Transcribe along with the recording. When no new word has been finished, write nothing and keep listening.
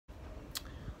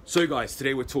So guys,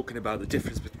 today we're talking about the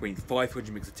difference between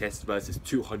 500 mgs a test versus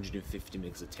 250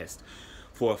 mgs a test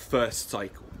for a first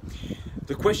cycle.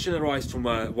 The question arises from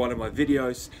one of my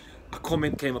videos. A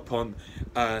comment came upon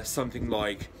something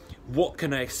like, what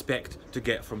can I expect to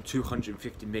get from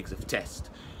 250 mgs of test?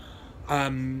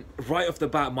 Right off the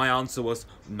bat, my answer was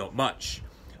not much.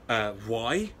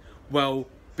 Why? Well,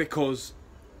 because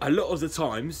a lot of the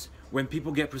times when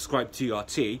people get prescribed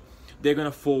TRT, they're going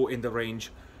to fall in the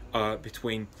range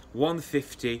between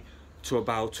 150 to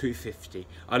about 250.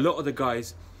 A lot of the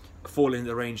guys fall in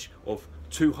the range of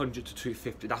 200 to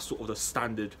 250. That's sort of the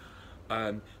standard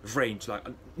range. Like,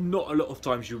 not a lot of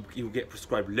times you'll get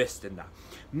prescribed less than that.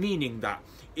 Meaning that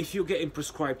if you're getting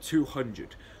prescribed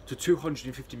 200 to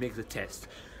 250 mgs a test,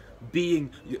 being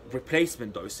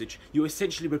replacement dosage, you're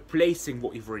essentially replacing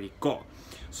what you've already got.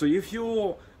 So if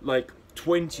you're like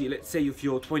 20, let's say if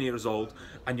you're 20 years old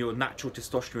and your natural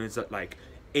testosterone is at like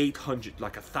 800,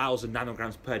 like 1,000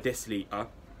 nanograms per deciliter,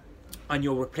 and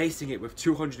you're replacing it with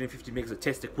 250 mgs of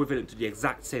test equivalent to the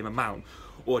exact same amount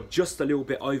or just a little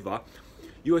bit over,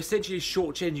 you're essentially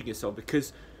shortchanging yourself,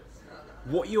 because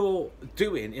what you're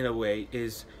doing in a way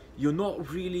is you're not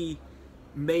really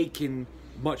making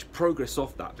much progress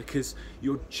off that, because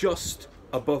you're just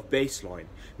above baseline,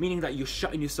 meaning that you're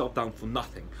shutting yourself down for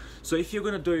nothing. So if you're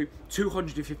going to do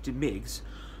 250 mgs,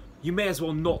 you may as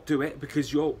well not do it,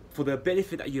 because for the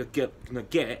benefit that you're gonna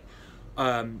get,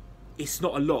 it's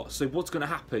not a lot. So what's gonna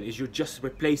happen is you're just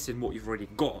replacing what you've already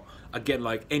got. Again,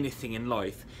 like anything in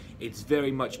life, it's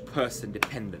very much person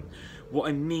dependent. What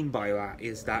I mean by that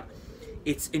is that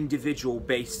it's individual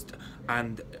based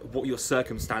and what your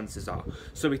circumstances are.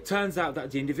 So it turns out that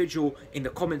the individual in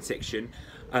the comment section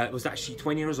was actually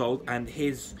 20 years old, and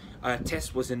his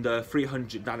test was in the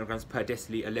 300 nanograms per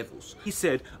deciliter levels. He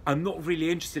said, I'm not really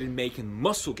interested in making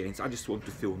muscle gains, I just want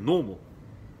to feel normal.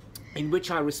 In which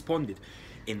I responded,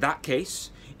 in that case,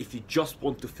 if you just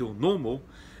want to feel normal,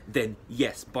 then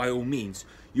yes, by all means,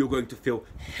 you're going to feel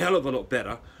hell of a lot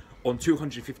better on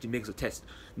 250 mgs a test.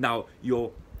 Now,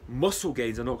 your muscle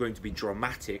gains are not going to be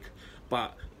dramatic,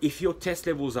 but if your test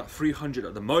level is at 300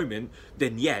 at the moment,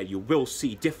 then yeah, you will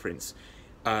see difference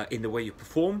in the way you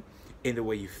perform, in the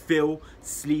way you feel,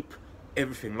 sleep,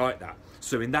 everything like that.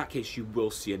 So in that case, you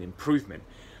will see an improvement.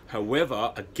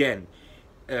 However, again,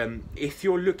 if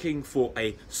you're looking for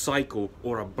a cycle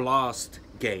or a blast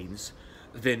gains,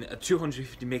 then a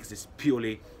 250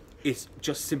 mgs is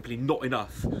just simply not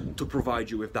enough to provide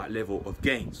you with that level of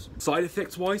gains. Side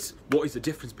effects wise, what is the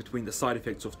difference between the side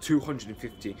effects of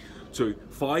 250 to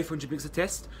 500 mgs a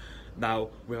test? Now,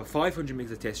 with a 500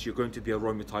 mgs a test, you're going to be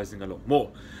aromatizing a lot more.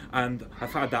 And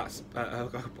I've had that, a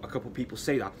couple of people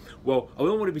say that, well, I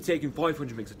don't want to be taking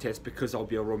 500 mgs a test because I'll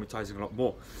be aromatizing a lot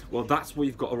more. Well, that's what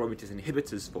you've got aromatase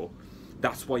inhibitors for.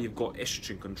 That's why you've got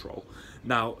estrogen control.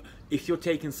 Now, if you're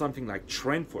taking something like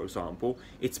Tren, for example,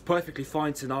 it's perfectly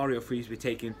fine scenario for you to be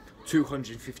taking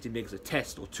 250 mgs a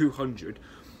test or 200,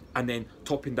 and then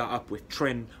topping that up with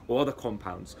Tren or other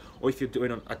compounds. Or if you're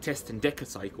doing a test and deca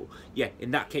cycle, yeah,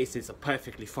 in that case it's a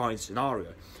perfectly fine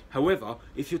scenario. However,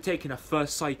 if you're taking a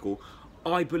first cycle,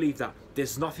 I believe that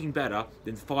there's nothing better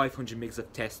than 500 mgs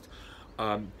of test,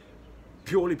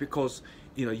 purely because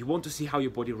you want to see how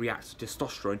your body reacts to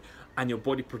testosterone, and your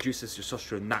body produces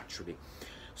testosterone naturally.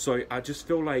 So I just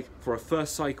feel like for a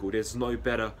first cycle, there's no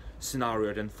better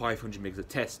scenario than 500 mgs a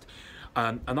test.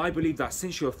 And I believe that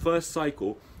since your first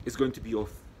cycle is going to be your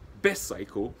best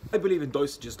cycle, I believe in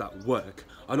dosages that work.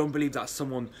 I don't believe that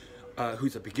someone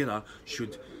who's a beginner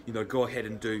should go ahead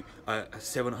and do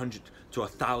 700 to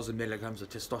 1,000 milligrams of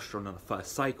testosterone on a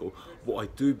first cycle. What I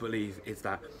do believe is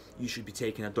that you should be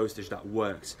taking a dosage that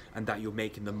works and that you're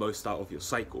making the most out of your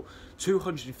cycle.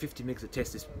 250 mgs a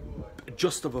test is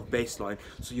just above baseline,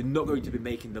 so you're not going to be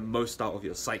making the most out of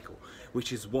your cycle,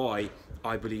 which is why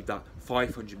I believe that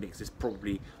 500 mgs is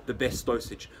probably the best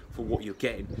dosage for what you're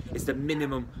getting. It's the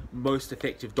minimum, most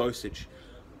effective dosage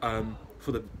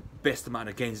for the best amount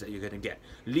of gains that you're going to get.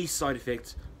 Least side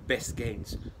effects, best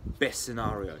gains, best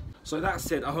scenario. So that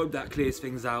said, I hope that clears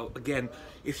things out. Again,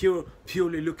 if you're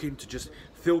purely looking to just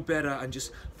feel better and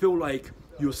just feel like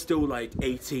you're still like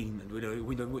 18,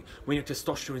 and when your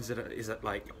testosterone is at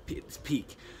like its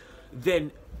peak,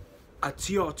 then a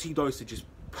TRT dosage is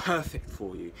perfect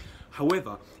for you.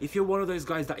 However, if you're one of those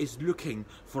guys that is looking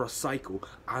for a cycle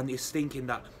and is thinking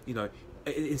that,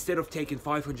 instead of taking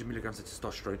 500 milligrams of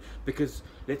testosterone, because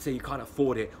let's say you can't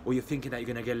afford it, or you're thinking that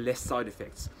you're going to get less side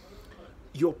effects,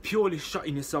 you're purely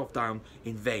shutting yourself down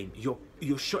in vain.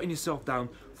 You're shutting yourself down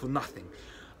for nothing.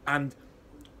 And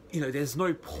you know, there's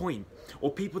no point.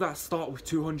 Or people that start with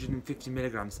 250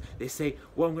 milligrams, they say,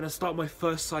 well, I'm going to start my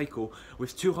first cycle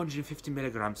with 250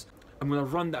 milligrams. I'm going to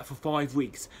run that for 5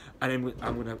 weeks, and then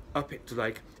I'm going to up it to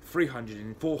like 300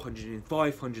 and 400 and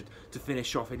 500 to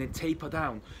finish off, and then taper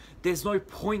down. There's no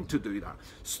point to do that.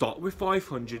 Start with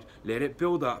 500, let it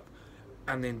build up,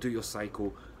 and then do your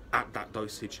cycle at that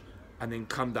dosage, and then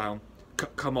come down,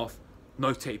 come off,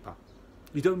 no taper.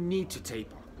 You don't need to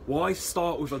taper. Why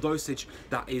start with a dosage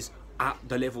that is at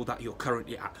the level that you're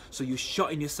currently at? So you're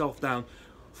shutting yourself down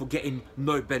for getting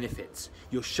no benefits.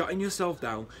 You're shutting yourself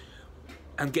down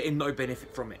and getting no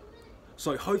benefit from it.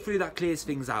 So hopefully that clears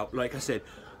things out. Like I said,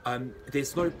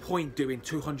 there's no point doing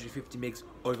 250 mgs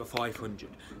over 500.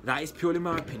 That is purely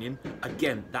my opinion.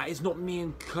 Again, that is not me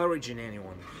encouraging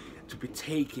anyone to be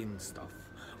taking stuff.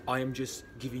 I am just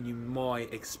giving you my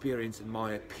experience and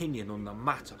my opinion on the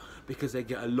matter, because I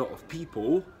get a lot of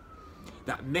people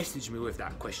that message me with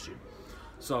that question.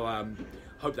 So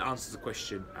hope that answers the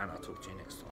question, and I'll talk to you next time.